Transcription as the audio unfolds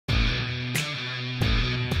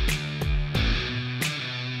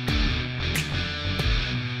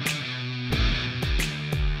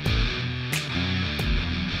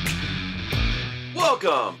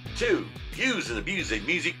Welcome to Use and Abuse a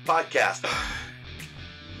Music Podcast.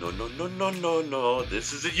 No.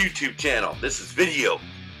 This is a YouTube channel. This is video.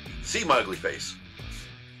 See my ugly face.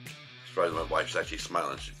 Surprised my wife's actually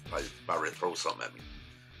smiling. She's probably about ready to throw something at me.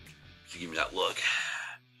 She gave me that look.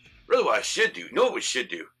 Really what I should do, you know what we should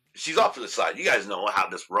do? She's off to the side. You guys know how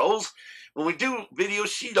this rolls. When we do videos,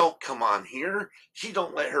 she don't come on here. She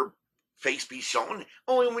don't let her face be shown.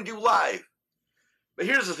 Only when we do live. But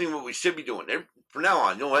here's the thing: what we should be doing from now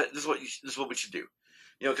on. You know what? This is what we should do.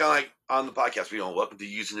 You know, kind of like on the podcast. Welcome to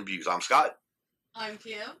Use and Abuse. I'm Scott. I'm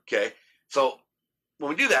Kim. Okay, so when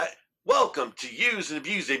we do that, welcome to Use and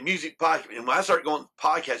Abuse a Music Podcast. And when I start going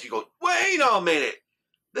podcast, you go, wait a minute.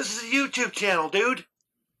 This is a YouTube channel, dude.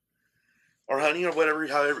 Or honey, or whatever,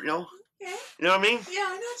 however, you know. Okay. You know what I mean? Yeah,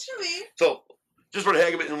 I know what you mean. So, just for the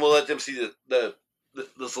heck of it, and we'll let them see this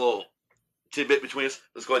little tidbit between us.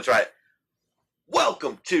 Let's go ahead and try it.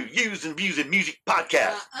 Welcome to Use and Abuse a Music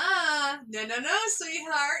Podcast. No,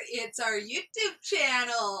 sweetheart. It's our YouTube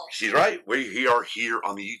channel. She's right. We are here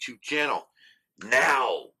on the YouTube channel.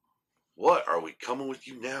 Now, what are we coming with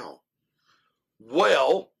you now?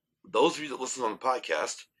 Well, those of you that listen on the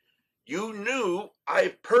podcast, you knew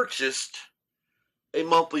I purchased a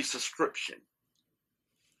monthly subscription.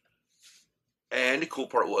 And the cool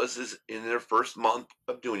part is in their first month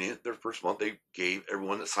of doing it, they gave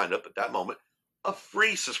everyone that signed up at that moment a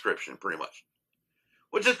free subscription, pretty much.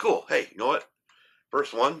 Which is cool. Hey, you know what?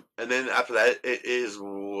 First one, and then after that, it is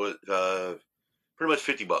pretty much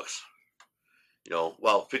 $50. You know,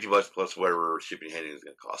 well, $50 plus whatever shipping and handling is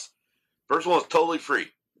going to cost. First one is totally free.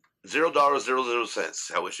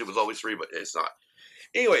 $0.00. I wish it was always free, but it's not.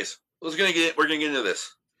 Anyways, we're gonna get into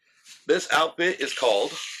this. This outfit is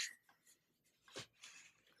called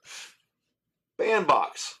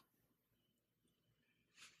Bandbox,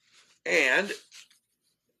 and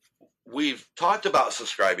we've talked about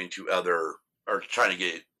subscribing to other, or trying to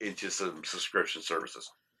get into some subscription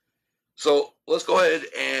services. So let's go ahead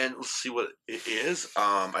and let's see what it is.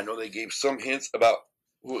 I know they gave some hints about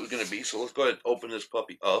who it was going to be, so let's go ahead and open this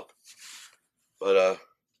puppy up. But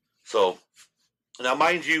so now,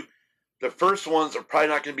 mind you, the first ones are probably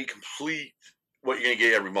not going to be complete what you're going to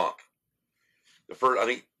get every month. The first, I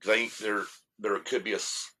think there could be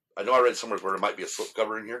I know I read somewhere where there might be a slip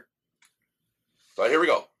cover in here. So here we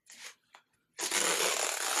go.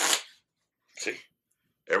 See,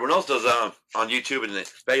 everyone else does that on YouTube and it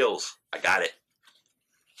fails. I got it.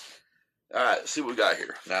 All right, let's see what we got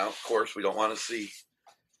here. Now, of course, we don't want to see.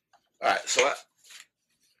 All right, so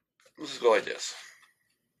let's just go like this.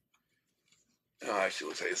 Oh, actually,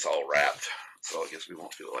 looks like it's all wrapped, so I guess we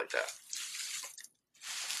won't do it like that.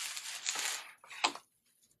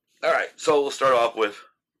 All right, so we'll start off with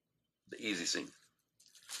the easy thing.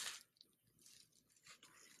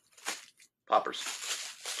 Poppers.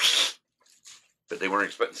 But they weren't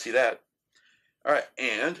expecting to see that. All right,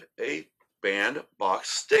 and a Bandbox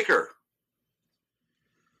sticker.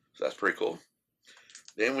 So that's pretty cool.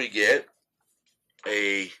 Then we get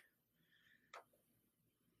a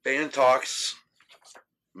Bandbox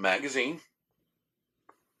magazine.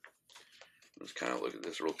 Let's kind of look at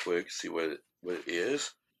this real quick, see what it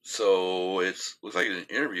is. So it looks like an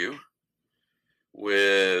interview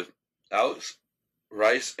with Alex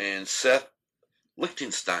Rice and Seth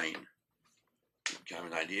Lichtenstein. You have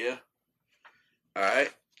an idea? All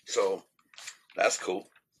right, so that's cool.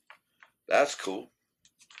 That's cool.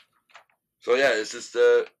 So yeah, it's just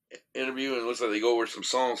an interview, and it looks like they go over some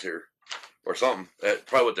songs here, or something. That's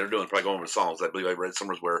probably what they're doing, probably going over songs. I believe I read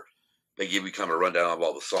somewhere where they give you kind of a rundown of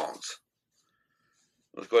all the songs.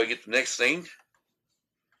 Let's go ahead and get the next thing.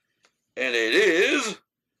 And it is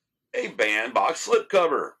a Bandbox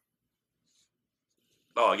slipcover.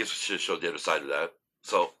 Oh, I guess we should show the other side of that.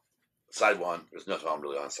 So, side one, there's nothing on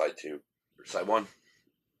really on side two. Side one,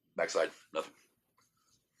 back side, nothing.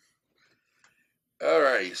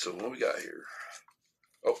 Alright, so what we got here?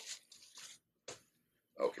 Oh.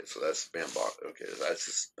 Okay, so that's Bandbox. Okay, that's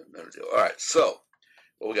just another deal. Alright, so,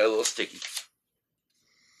 well, we got a little sticky.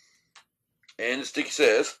 And the sticky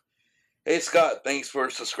says, "Hey Scott, thanks for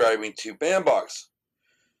subscribing to Bandbox.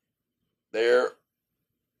 There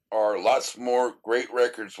are lots more great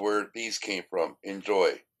records where these came from.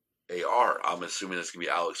 Enjoy." AR. I'm assuming it's going to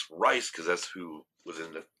be Alex Rice, because that's who was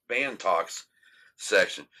in the Band Talks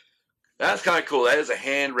section. That's kind of cool. That is a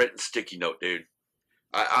handwritten sticky note, dude.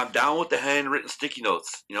 I'm down with the handwritten sticky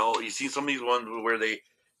notes. You know, you see some of these ones where they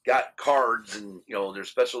got cards, and you know, there's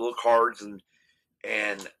special little cards, and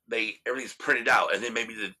everything's printed out, and then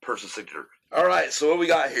maybe the person's signature. All right, so what we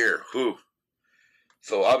got here? Whew.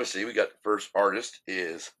 So obviously we got the first artist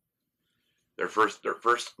is Their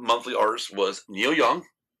first monthly artist was Neil Young.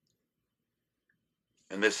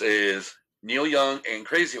 And this is Neil Young and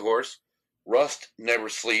Crazy Horse, Rust Never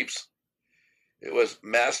Sleeps. It was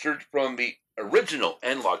mastered from the original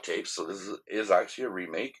analog tapes, so this is actually a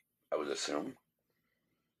remake, I would assume.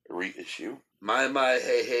 A reissue. My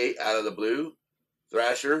Hey Hey Out of the Blue,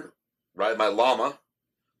 Thrasher, Ride My Llama,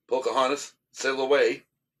 Pocahontas, Sail Away.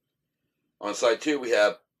 On side 2 we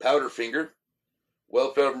have Powderfinger,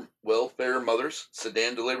 Welfare Mothers,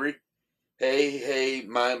 Sedan Delivery, Hey Hey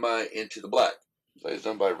My Into the Black. So it's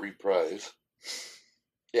done by Reprise.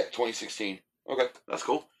 Yeah, 2016. Okay, that's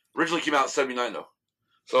cool. Originally came out in 79 though.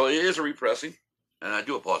 So it is a repressing. And I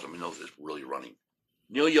do apologize, my nose is really running.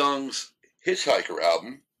 Neil Young's Hitchhiker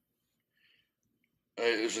album.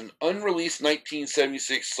 It is an unreleased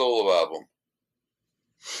 1976 solo album.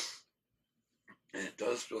 And it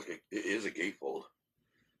does feel like it is a gatefold.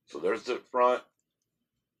 So there's the front,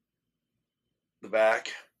 the back.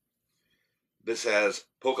 This has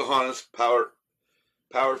Pocahontas,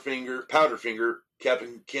 Powderfinger,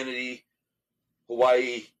 Captain Kennedy,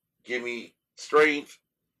 Hawaii, Gimme Strength,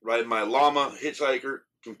 Ride My Llama, Hitchhiker,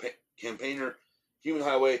 Campaigner, Human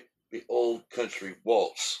Highway, The Old Country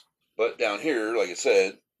Waltz. But down here, like I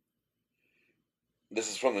said, this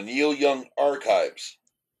is from the Neil Young Archives.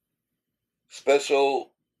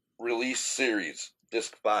 Special Release Series,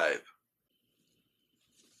 Disc 5.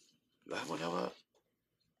 Do I have one have that?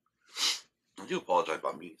 I do apologize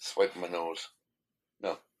about me swiping my nose.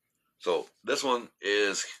 No. So this one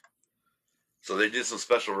is, so they did some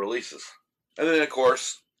special releases. And then of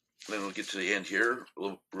course, then we'll get to the end here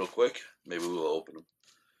real quick. Maybe we'll open them.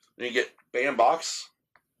 Then you get Bandbox.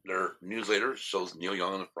 Their newsletter shows Neil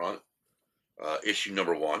Young on the front. Issue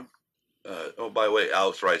number 1. Oh, by the way,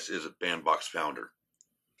 Alex Rice is a Bandbox founder.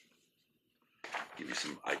 Give you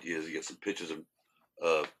some ideas. You get some pictures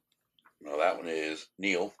of now that one is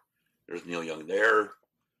Neil. There's Neil Young there.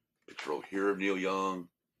 Picture over here of Neil Young.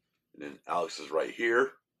 And then Alex is right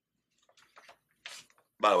here.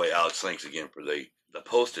 By the way, Alex, thanks again for the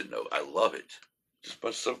post-it note. I love it. Just a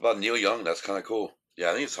bunch of stuff about Neil Young. That's kind of cool. Yeah,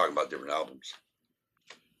 I think it's talking about different albums.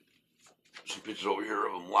 Some pictures over here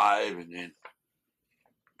of him live, and then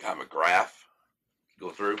kind of a graph to go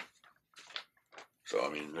through. So, I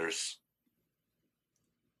mean, there's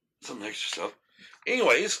some extra stuff.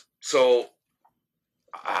 Anyways, so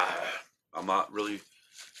I'm not really,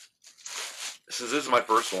 since this is my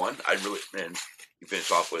first one, and you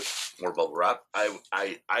finish off with more bubble wrap. I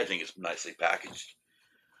think it's nicely packaged.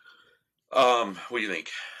 What do you think?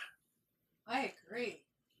 I agree.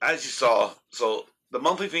 As you saw, so the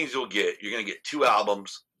monthly things you're going to get 2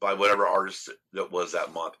 albums by whatever artist that was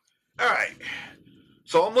that month. All right.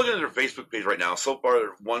 So I'm looking at their Facebook page right now. So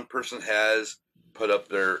far, one person has put up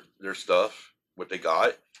their stuff, what they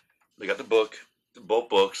got. They got the book, both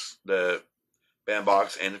books, the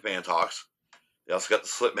Bandbox and the Fan Talks. They also got the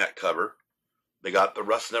slip mat cover. They got the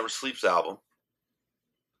Rust Never Sleeps album.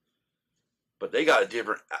 But they got a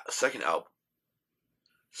different second album.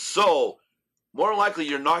 So, more than likely,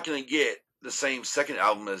 you're not going to get the same second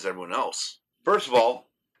album as everyone else. First of all,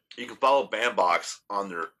 you can follow Bandbox on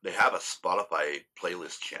they have a Spotify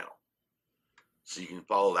playlist channel. So you can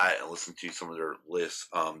follow that and listen to some of their lists.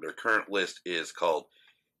 Their current list is called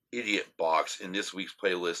Idiot Box. In this week's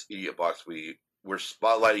playlist, Idiot Box, we're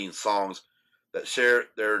spotlighting songs that share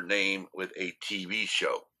their name with a TV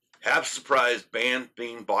show. Have surprise band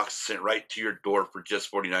theme box sent right to your door for just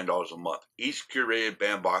 $49 a month. Each curated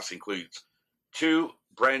band box includes 2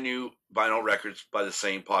 brand new vinyl records by the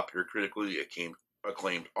same popular, critically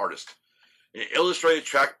acclaimed artist, an illustrated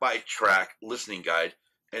track-by-track listening guide,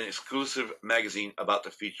 and an exclusive magazine about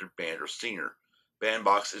the featured band or singer.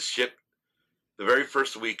 Bandbox is shipped the very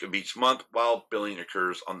first week of each month, while billing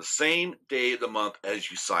occurs on the same day of the month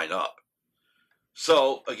as you sign up.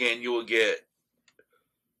 So, again, you will get,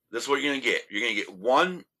 this is what you're going to get. You're going to get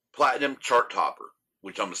 1 platinum chart topper,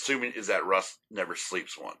 which I'm assuming is that Rust Never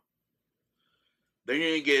Sleeps one. Then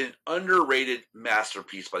you're going to get an underrated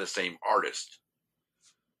masterpiece by the same artist.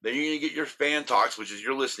 Then you're going to get your Fan Talks, which is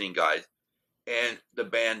your listening guide, and the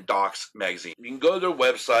Band Docs magazine. You can go to their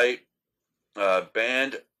website,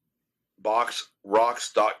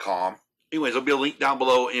 bandboxrocks.com. Anyways, there'll be a link down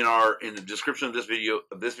below in the description of this video.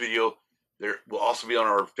 There will also be on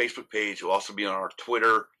our Facebook page. It will also be on our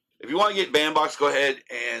Twitter. If you want to get Bandbox, go ahead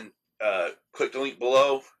and click the link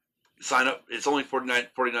below. Sign up. It's only $49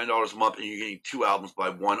 a month, and you're getting 2 albums by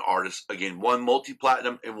 1 artist. Again, 1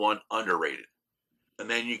 multi-platinum and 1 underrated. And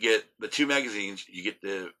then you get the 2 magazines. You get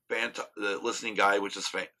the listening guide, which is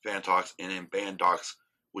Fan Talks, and then Band Docs,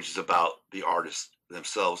 which is about the artists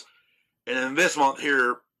themselves. And then this month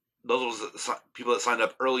here, those people that signed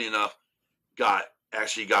up early enough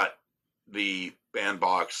actually got the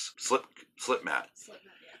Bandbox slip mat. Yeah.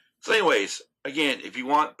 So, anyways, again, if you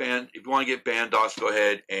want to get Bandbox, go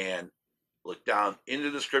ahead and look down in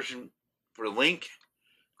the description for the link.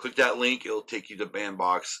 Click that link; it'll take you to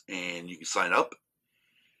Bandbox, and you can sign up.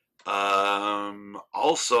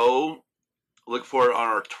 Also, look for it on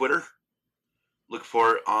our Twitter. Look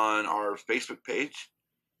for it on our Facebook page,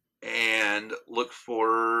 and look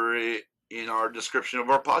for it in our description of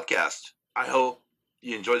our podcast. I hope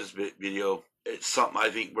you enjoyed this video. It's something I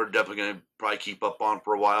think we're definitely going to probably keep up on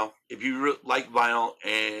for a while. If you like vinyl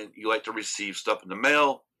and you like to receive stuff in the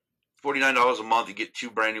mail, $49 a month, you get 2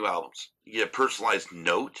 brand new albums. You get a personalized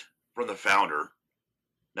note from the founder.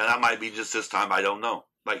 Now, that might be just this time. I don't know.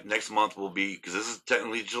 Like, next month will be, because this is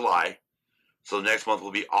technically July, so next month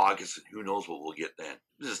will be August, and who knows what we'll get then.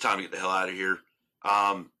 This is time to get the hell out of here.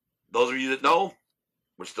 Those of you that know,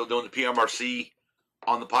 we're still doing the PMRC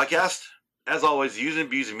on the podcast. As always, the Using and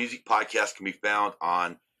Abusing Music podcast can be found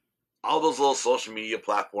on all those little social media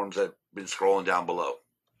platforms that have been scrolling down below.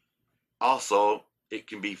 Also, it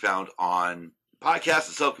can be found on, podcast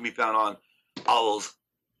itself can be found on all those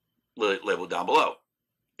labeled down below.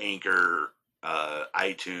 Anchor,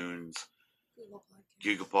 iTunes,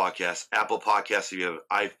 Google Podcasts, Apple Podcasts if you have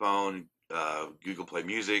an iPhone, Google Play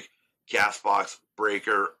Music, Castbox,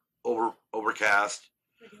 Breaker, Overcast,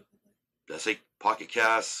 did I say Pocket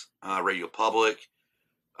Casts, Radio Public,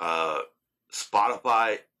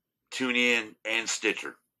 Spotify, TuneIn, and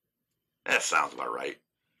Stitcher. That sounds about right.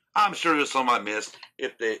 I'm sure there's some I missed.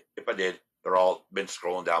 If I did, they're all been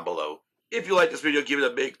scrolling down below. If you like this video, give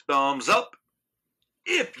it a big thumbs up.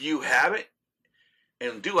 If you haven't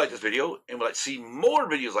and do like this video and would like to see more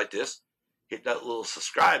videos like this, hit that little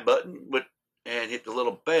subscribe button and hit the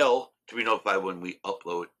little bell to be notified when we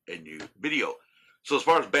upload a new video. So as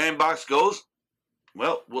far as Bandbox goes,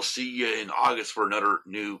 well, we'll see you in August for another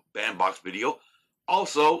new Bandbox video.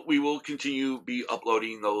 Also, we will continue to be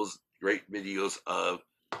uploading those great videos of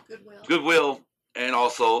Goodwill, and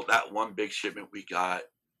also that one big shipment we got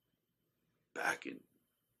back in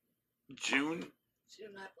June I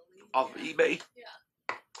believe. Off of eBay.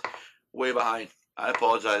 Yeah. Way behind. I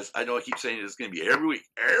apologize. I know I keep saying it's going to be every week,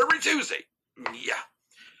 every Tuesday. Yeah.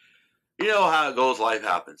 You know how it goes. Life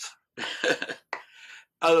happens.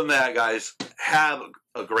 Other than that, guys, have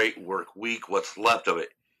a great work week. What's left of it.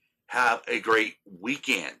 Have a great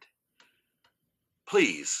weekend.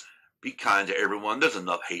 Please be kind to everyone. There's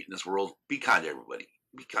enough hate in this world. Be kind to everybody.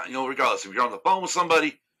 Be kind, regardless if you're on the phone with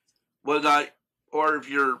somebody, whatnot, or if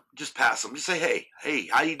you're just past them, just say, hey,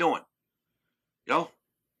 how you doing?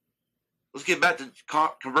 Let's get back to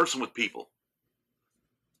conversing with people.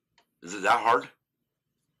 Is it that hard?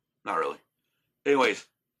 Not really. Anyways,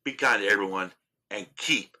 be kind to everyone and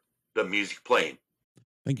keep the music playing.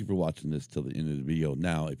 Thank you for watching this till the end of the video.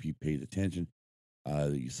 Now, if you paid attention,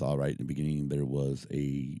 you saw right in the beginning, there was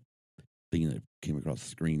a thing that came across the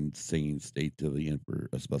screen saying stay till the end for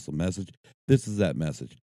a special message. This is that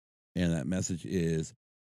message. And that message is,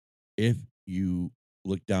 if you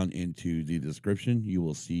look down into the description, you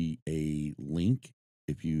will see a link.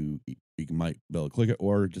 If you might be able to click it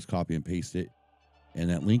or just copy and paste it. And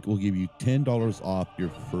that link will give you $10 off your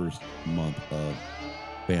first month of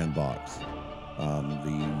Bandbox.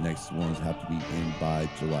 The next ones have to be in by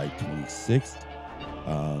July 26th.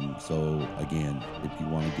 So again, if you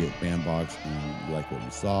want to get Bandbox and you like what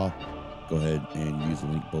you saw, go ahead and use the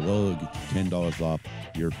link below. It'll get you $10 off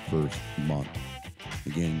your first month.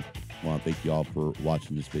 Again, I want to thank you all for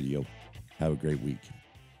watching this video. Have a great week.